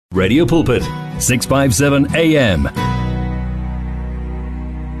Radio Pulpit, 657 AM. I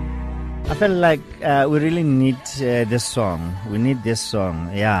felt like we really need this song. We need this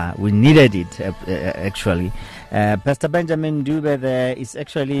song. Yeah, we needed it, actually. Pastor Benjamin Dube there is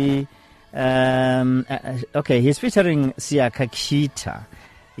actually, okay, he's featuring Siaka Kita.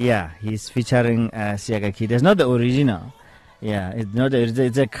 Yeah, he's featuring Siaka Kita. It's not the original. Yeah, it's not.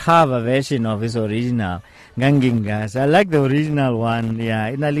 It's a cover version of his original. Gangingas. I like the original one. Yeah,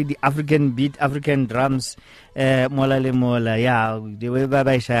 in the African beat, African drums. Mola le mola. Yeah, the way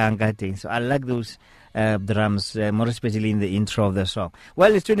Baba Shayanga. So I like those drums, more especially in the intro of the song.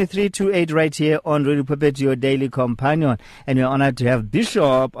 Well, it's 23:28 right here on Radio Pulpit, your daily companion, and we're honored to have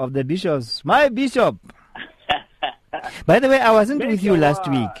Bishop of the Bishops, my Bishop. By the way, I wasn't with you last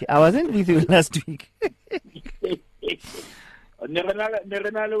week. You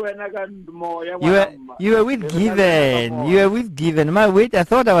were with Given. My wait, I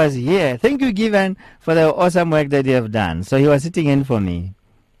thought I was here. Thank you, Given, for the awesome work that you have done. So he was sitting in for me.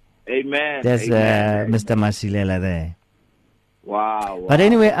 Amen. There's Mr. Masilela there. Wow. But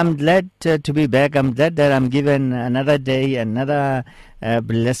anyway, I'm glad to be back. I'm glad that I'm given another day, another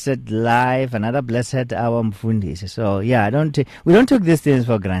blessed life, another blessed hour Mfundisi. So yeah, we don't take these things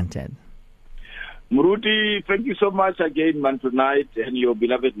for granted. Muruti, thank you so much again, man, tonight, and your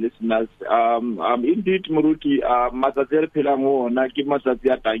beloved listeners. Indeed, Muruti, Masazer Pelango, Naki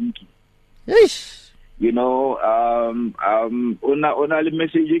Masazia Tanki. Yes. You know, ona le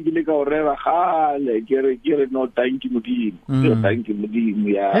message ngile ka oreva khale kere no thank you Mudim. Thank you Mudim.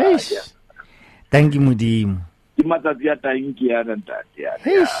 Yeah. Thank you Mudim. Ke Masazer Tanki ya ntate ya.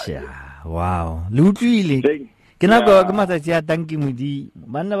 Wow. Lutlwile. Ke nako ke matsatsi ya tanki Modimo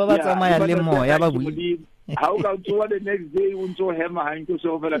banna ba ba tsamaya le moya ba bui how ka tsoa the next day untso hema hanko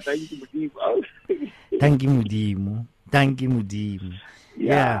so vela tanki Modimo thank you Modimo.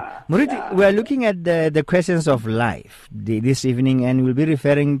 Yeah. Muruti, we are looking at the questions of life this evening, and we'll be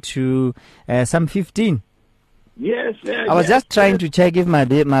referring to Psalm 15. Yes. I was just trying to check if my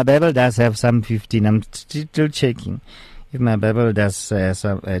Bible does have Psalm 15. I'm still checking if my Bible does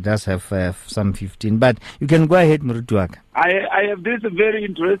have Psalm 15, but you can go ahead, Murutuaka. I have this very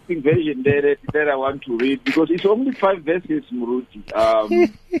interesting version that I want to read, because it's only 5 verses, Muruti.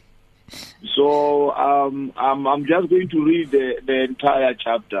 So I'm just going to read the entire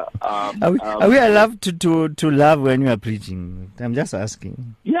chapter. Are we allowed to laugh when you are preaching? I'm just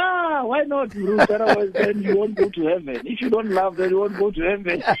asking. Yeah, why not, Muruti? Otherwise, then you won't go to heaven. If you don't laugh, then you won't go to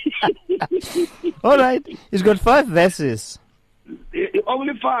heaven. All right, it's got 5 verses.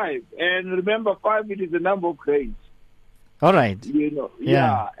 Only 5, and remember, 5 it is the number of grace. All right. You know,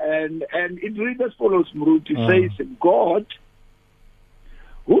 yeah. And it reads as follows, Muruti. Says, God,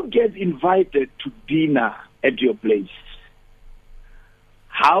 who gets invited to dinner at your place?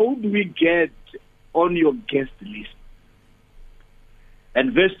 How do we get on your guest list?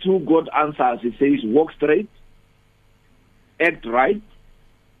 And verse 2, God answers. He says, walk straight, act right,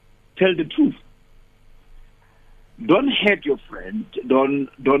 tell the truth. Don't hate your friend.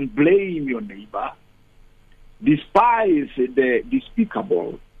 Don't blame your neighbor. Despise the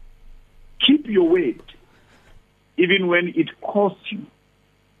despicable. Keep your word, even when it costs you.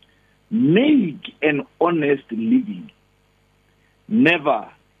 Make an honest living. Never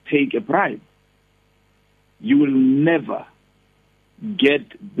take a bribe. You will never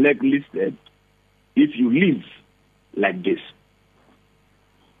get blacklisted if you live like this.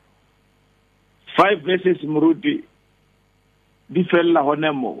 5 verses, Muruti.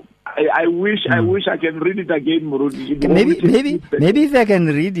 I wish I can read it again, Muruti. Maybe if I can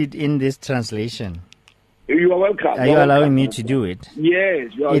read it in this translation. You are welcome. Are you allowing me to do it?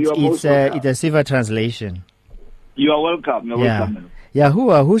 Yes, you are most welcome. It's a silver translation. You are welcome. You're welcome.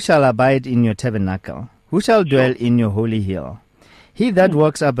 Yahuwah, who shall abide in your tabernacle? Who shall dwell in your holy hill? He that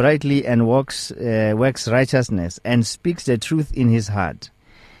walks uprightly and works righteousness and speaks the truth in his heart.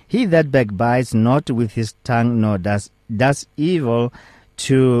 He that backbites not with his tongue, nor does evil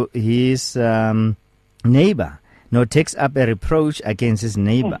to his neighbor, nor takes up a reproach against his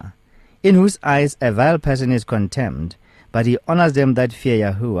neighbor. In whose eyes a vile person is contemned, but he honors them that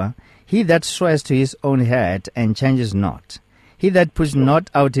fear Yahuwah. He that swears to his own hurt and changes not. He that puts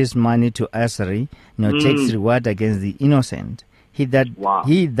not out his money to usury, nor takes reward against the innocent. He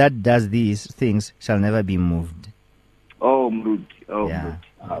that does these things shall never be moved. Oh, Muruti. Yeah.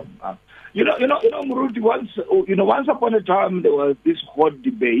 Muruti, once upon a time there was this hot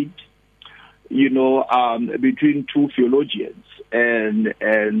debate, between 2 theologians, and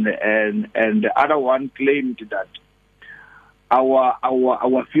the other one claimed that our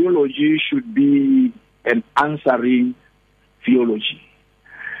theology should be an answering theology.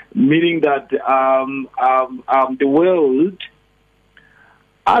 meaning that the world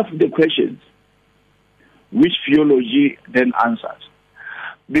asks the questions, which theology then answers.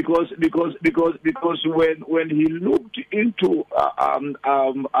 Because when he looked into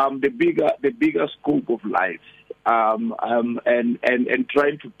the bigger scope of life, and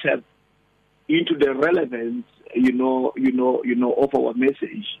trying to tap into the relevance, of our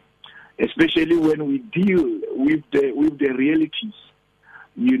message, especially when we deal with the realities,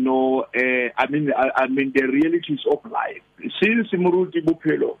 the realities of life. Since Muruti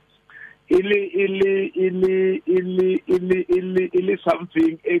Bupelo, ili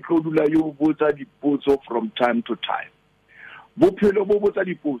something ekodula yo botsa dipotso from time to time. Bophelo bo botsa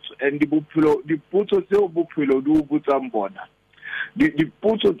dipotso, and dipotso tseo bophelo di botsang bona.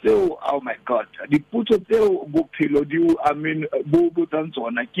 Dipotso tseo, oh my God, dipotso tseo bophelo di bo botsang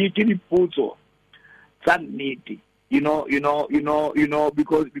tsona ke dipotso tsa nnete. Because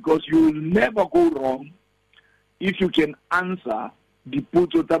you will never go wrong if you can answer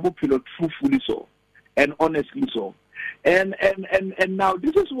dipotso tsa bophelo truthfully so and honestly so. And now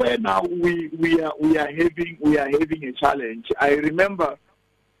this is where now we are having a challenge. I remember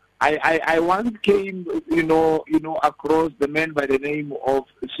I once came across the man by the name of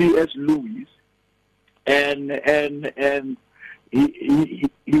C.S. Lewis, and he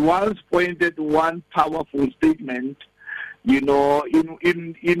once pointed one powerful statement, in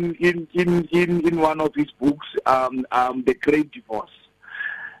one of his books, The Great Divorce.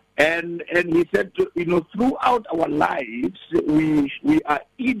 And he said, throughout our lives, we are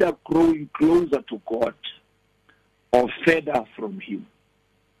either growing closer to God or further from Him.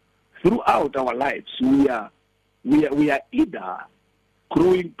 Throughout our lives, we are either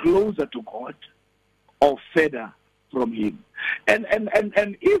growing closer to God or further from Him. And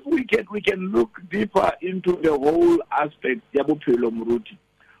if we can look deeper into the whole aspect,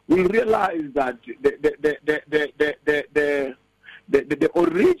 we realize that the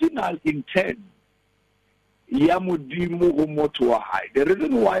original intent, the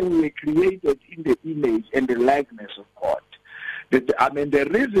reason why we were created in the image and the likeness of God, the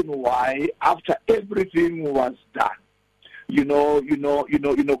reason why after everything was done,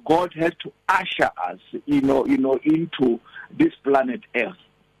 God has to usher us, into this planet Earth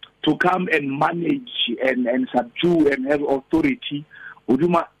to come and manage and subdue and have authority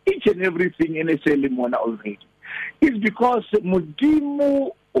over each and everything in a ceremony already. It's because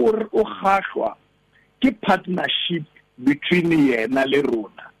Modimo or Ochashwa ke partnership between yena le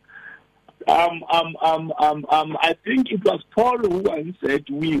rona. I think it was Paul who once said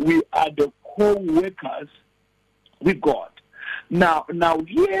we are the co-workers with God. Now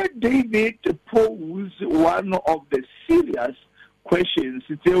here David posed one of the serious questions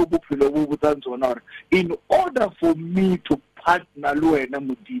in order for me to partner with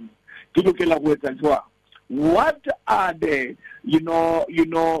Modimo. What are the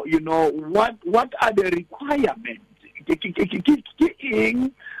what are the requirements?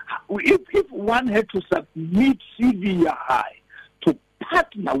 If one had to submit CV high to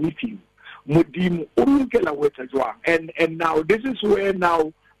partner with you, Modimo and now this is where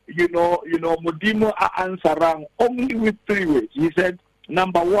now Modimo answering only with 3 ways. He said,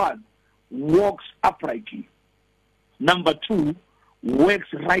 number 1, walks uprightly. Number 2,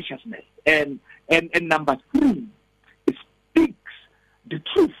 works righteousness. And number 3, it speaks the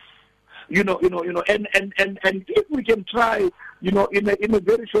truth. And if we can try, in a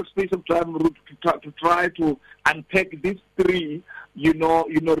very short space of time to try to unpack these 3,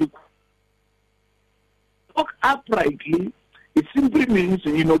 walk uprightly, it simply means,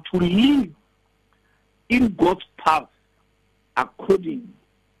 to live in God's path according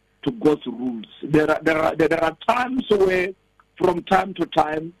to God's rules. There are times where, from time to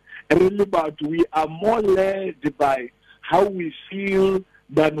time, really, but we are more led by how we feel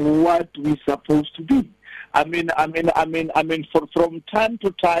than what we're supposed to be. From time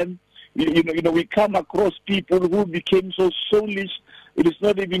to time, we come across people who became so soulish. It is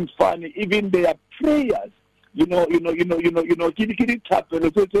not even funny. Even their prayers, and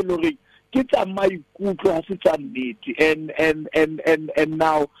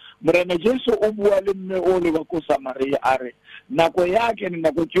now Morena Jesu o bua le mme o le wa ko Samaria a re nako yake ne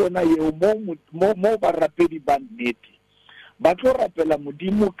nako ke yona eo mo ba rapedi ba nnete ba tlo rapela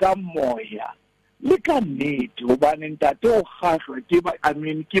Modimo ka moya le ka nnete hobane ntate o kgahlwa ke ba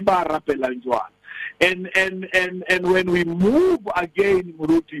ke ba rapelang jwang. And when we move again,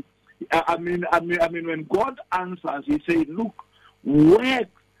 Muruti, when God answers, He says, look, work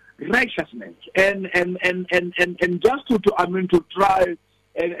righteousness, and just to try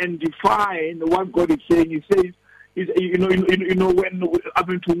and define what God is saying. He says, to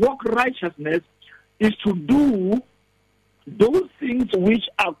walk righteousness is to do those things which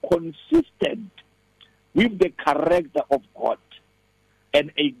are consistent with the character of God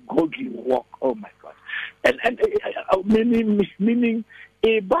and a godly walk. Oh my God! And meaning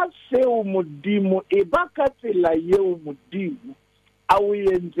eba seo modimo eba ka tsela yeo modimo a o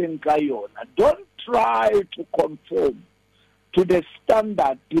entseng ka yona. Don't try to conform to the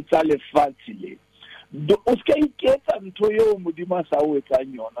standard tsa lefatshe le. O ska iketsa ntho yeo modimo a sa o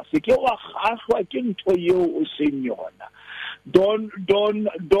etsang yona. Se ke wa gahlwa ke ntho yeo o seng yona. Don't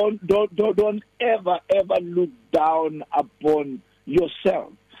ever look down upon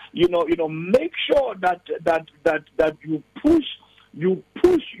yourself. Make sure that you push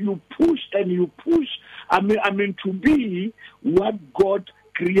to be what God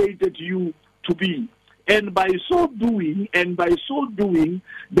created you to be. And by so doing,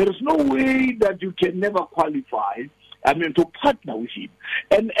 there is no way that you can never qualify, to partner with him.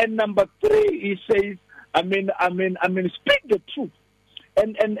 And number 3, he says, speak the truth.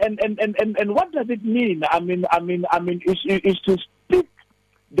 And what does it mean? Is to speak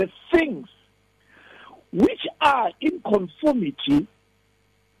the things which are in conformity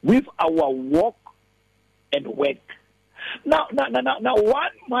with our walk and work. Now,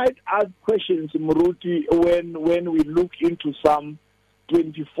 one might ask questions, Muruti, when we look into Psalm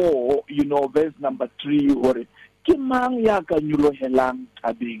 24, verse number 3, or Kimang yaka nyulohelang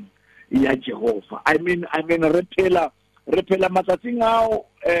tabing ya Jehovah. Repela matsatsing ao,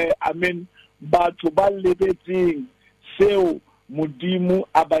 batho ba lebetseng seo modimo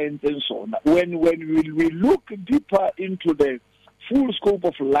aba entseng sona. When we look deeper into the full scope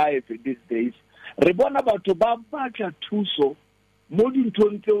of life these days, re bona batho ba batla thuso mo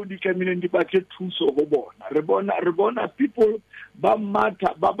dinthong tseo di kamileng di batle thuso go bona. Re bona people ba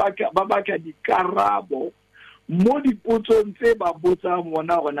matha ba batla dikarabo mo dipotsong tse ba botsang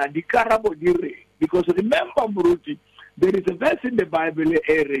bona gona dikarabo di re. Because remember, Muruti, there is a verse in the Bible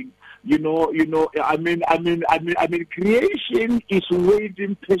airing, creation is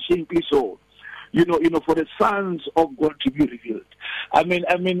waiting patiently so, for the sons of God to be revealed. And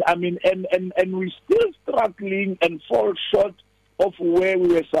we're still struggling and fall short of where we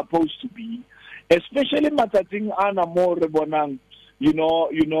were supposed to be, especially matsatsing ana mo re bonang,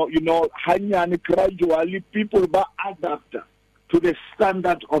 hanyane gradually people ba adapt to the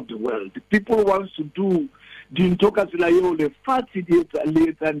standard of the world. People want to do dintoka tsela yeo lefatshe di le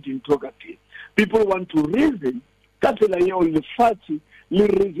etsang dintoka teng. People want to reason ka tsela yeo lefatshe le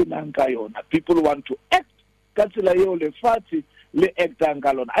reasonang ka yona. People want to act ka tsela yeo lefatshe le actang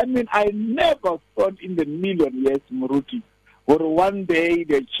ka lona. I never thought in the million years, Muruti, or one day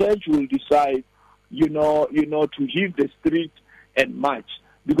the church will decide, to hit the street and march.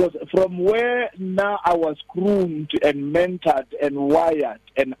 Because from where now I was groomed and mentored and wired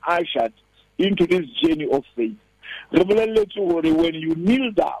and ushered into this journey of faith, when you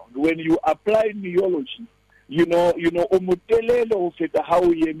kneel down, when you apply neology, omutelele o feta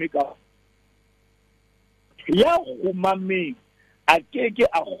how ye make up. Ya umami akeke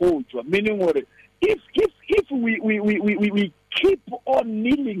akhojwa, meaning if we keep on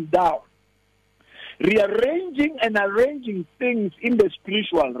kneeling down, rearranging and arranging things in the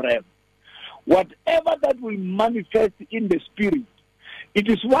spiritual realm, whatever that will manifest in the spirit, it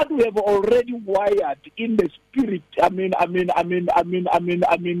is what we have already wired in the spirit. In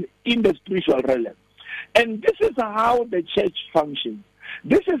the spiritual realm, and this is how the church functions.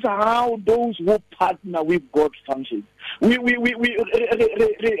 This is how those who partner with God functions. We arrange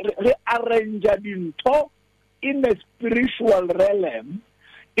in the spiritual realm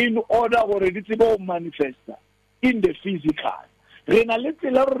in order for it to manifest in the physical. In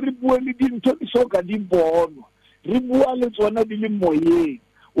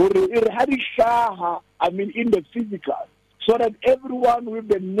the physical, so that everyone with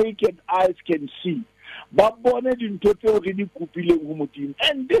the naked eyes can see. And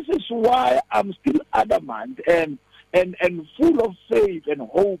this is why I'm still adamant and full of faith and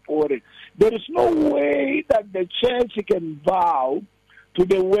hope for it. There is no way that the church can bow to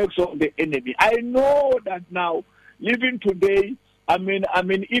the works of the enemy. I know that now, living today,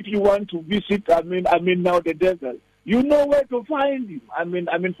 if you want to visit, now the devil, you know where to find him.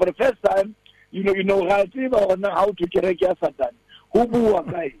 For the first time, you know how to correct Satan.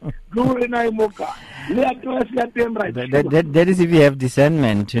 That is if you have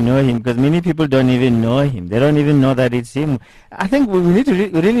discernment to know him, because many people don't even know him. They don't even know that it's him. I think we need to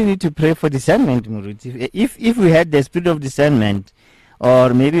really need to pray for discernment, Muruti. If we had the spirit of discernment,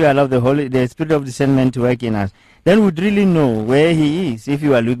 or maybe we allow the spirit of discernment to work in us, then we'd really know where he is if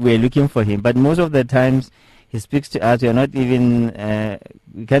we're looking for him. But most of the times, He speaks to us. We are not even,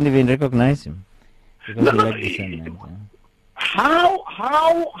 we can't even recognize him. Because we lack discernment.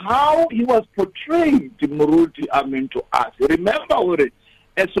 How he was portrayed, Muruti, to us. Remember,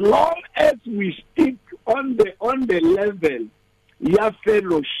 as long as we stick on the level,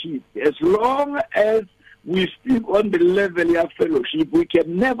 fellowship, as long as we stick on the level of fellowship, we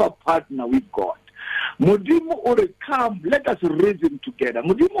can never partner with God. Mudimu or come, let us reason together.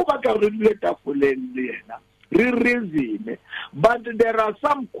 Mudimu baka relate fulena. Reason. But there are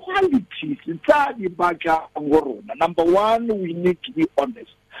some qualities. Number one, we need to be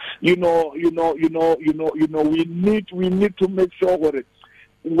honest. We need to make sure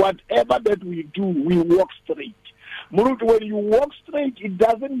whatever that we do, we walk straight. Muruti, when you walk straight, it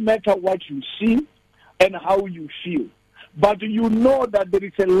doesn't matter what you see and how you feel, but you know that there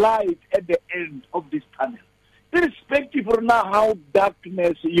is a light at the end of this tunnel. Irrespective of now how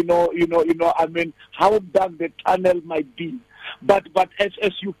darkness, how dark the tunnel might be, but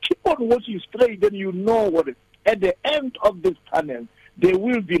as you keep on walking straight, then you know at the end of this tunnel there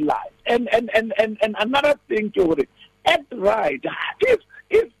will be light. And another thing to act right.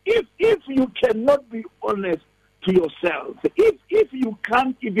 If you cannot be honest to yourself, if you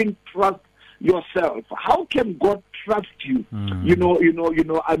can't even trust yourself, how can God trust you?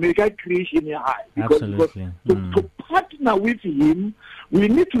 God creation in high. Because to partner with Him, we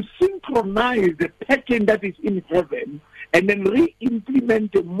need to synchronize the pattern that is in heaven and then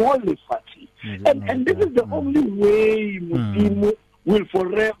re-implement the morality. And this is the only way Mudimu will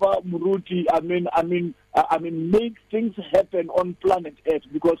forever, Muruti, make things happen on planet Earth,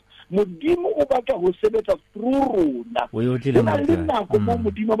 because Mudimu ubaka husebeta through Runa.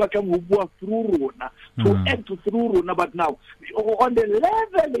 Mudimu ubaka hubua through Runa, to act through Runa. But now, on the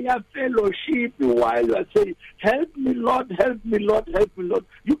level of fellowship, while you are saying, help me Lord, help me Lord, help me Lord,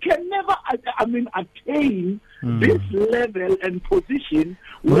 you can never, attain this level and position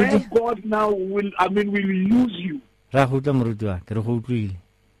where God now will use you. Yeah. We'd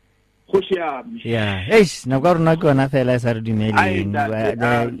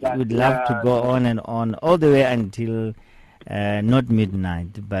love to go on and on all the way until not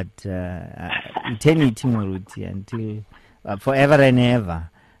midnight, but eternity, Muruti, until forever and ever.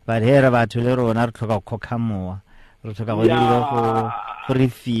 But here about to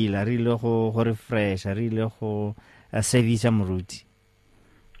refill, refresh, service Muruti.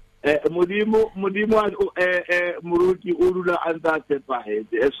 Muruti Urula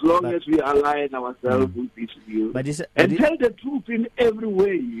as long as we align ourselves with this view and tell the truth in every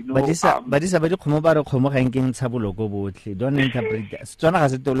way, But this about don't interpret that. Stwana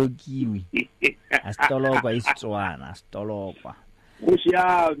has tolokiwi. Astologwa is Stwana, Stologwa.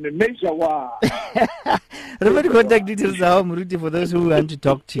 Remember the contact details now, Muruti, for those who want to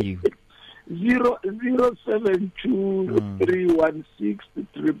talk to you.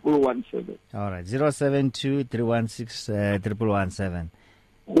 072-316-1117. All right, 072-316-1117.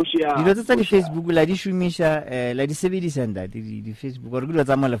 Dilo tsa di Facebook la di shumisha la di sebedisa nda di Facebook or dilo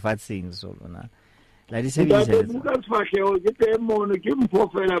tsa mo lefatsheng so lona la di sebedisa buka tshwaheo ke teng mono ke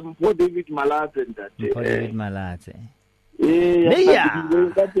mpofela mpo David Malatse ntate David Malatse meya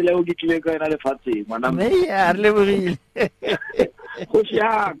ka tsela o ditlile ka ena lefatsheng mona meya re lebogile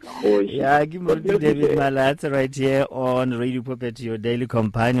Yeah, give me David Malatse right here on Radio Pulpit, your daily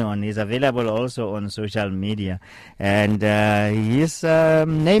companion. He's available also on social media. And his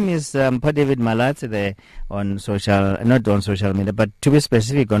name is David Malatse there on not on social media, but to be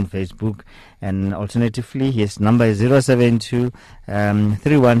specific on Facebook. And alternatively, his number is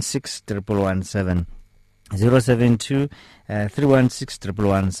 072-316-1117.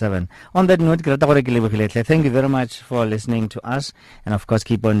 072-316-1117. On that note, thank you very much for listening to us, and of course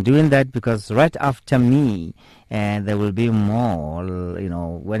keep on doing that, because right after me there will be more,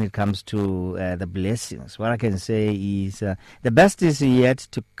 when it comes to the blessings. What I can say is the best is yet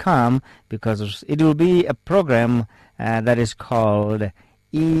to come, because it will be a program that is called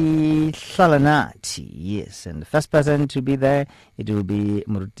Yes, and the first person to be there, it will be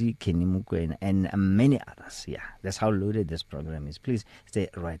Muruti Kenimukwen and many others. Yeah, that's how loaded this program is. Please stay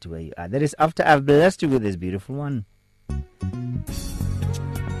right where you are. That is after I've blessed you with this beautiful one.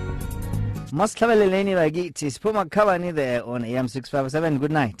 There on AM 657.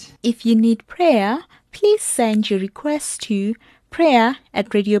 Good night. If you need prayer, please send your request to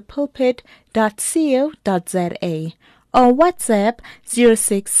prayer@radiopulpit.co.za or WhatsApp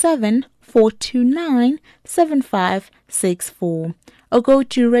 067-429-7564, or go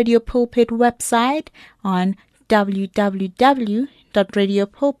to Radio Pulpit website on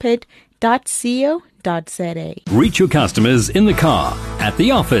www.radiopulpit.co.za. Reach your customers in the car, at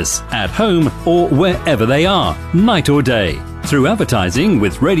the office, at home, or wherever they are, night or day. Through advertising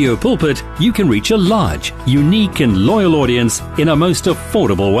with Radio Pulpit, you can reach a large, unique and loyal audience in a most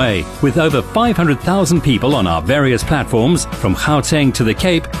affordable way. With over 500,000 people on our various platforms, from Gauteng to the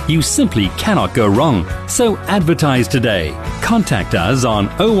Cape, you simply cannot go wrong. So advertise today. Contact us on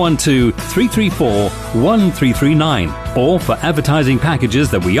 012 334 1339, or for advertising packages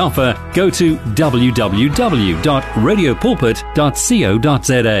that we offer, go to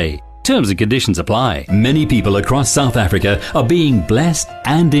www.radiopulpit.co.za. Terms and conditions apply. Many people across South Africa are being blessed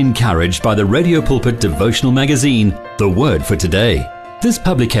and encouraged by the Radio Pulpit devotional magazine, The Word for Today. This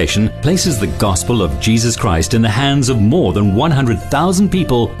publication places the gospel of Jesus Christ in the hands of more than 100,000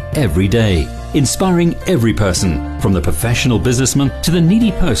 people every day, inspiring every person, from the professional businessman to the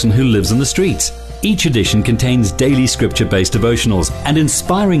needy person who lives on the streets. Each edition contains daily scripture-based devotionals and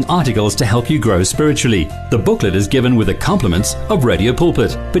inspiring articles to help you grow spiritually. The booklet is given with the compliments of Radio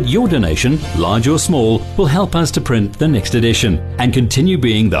Pulpit, but your donation, large or small, will help us to print the next edition and continue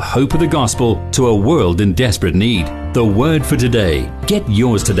being the hope of the gospel to a world in desperate need. The Word for Today. Get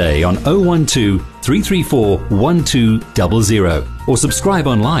yours today on 012 334 1200 or subscribe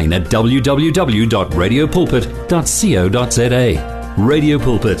online at www.radiopulpit.co.za. Radio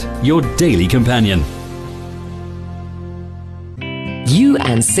Pulpit, your daily companion. You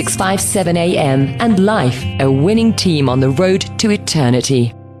and 657 AM and life, a winning team on the road to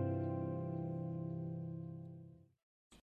eternity.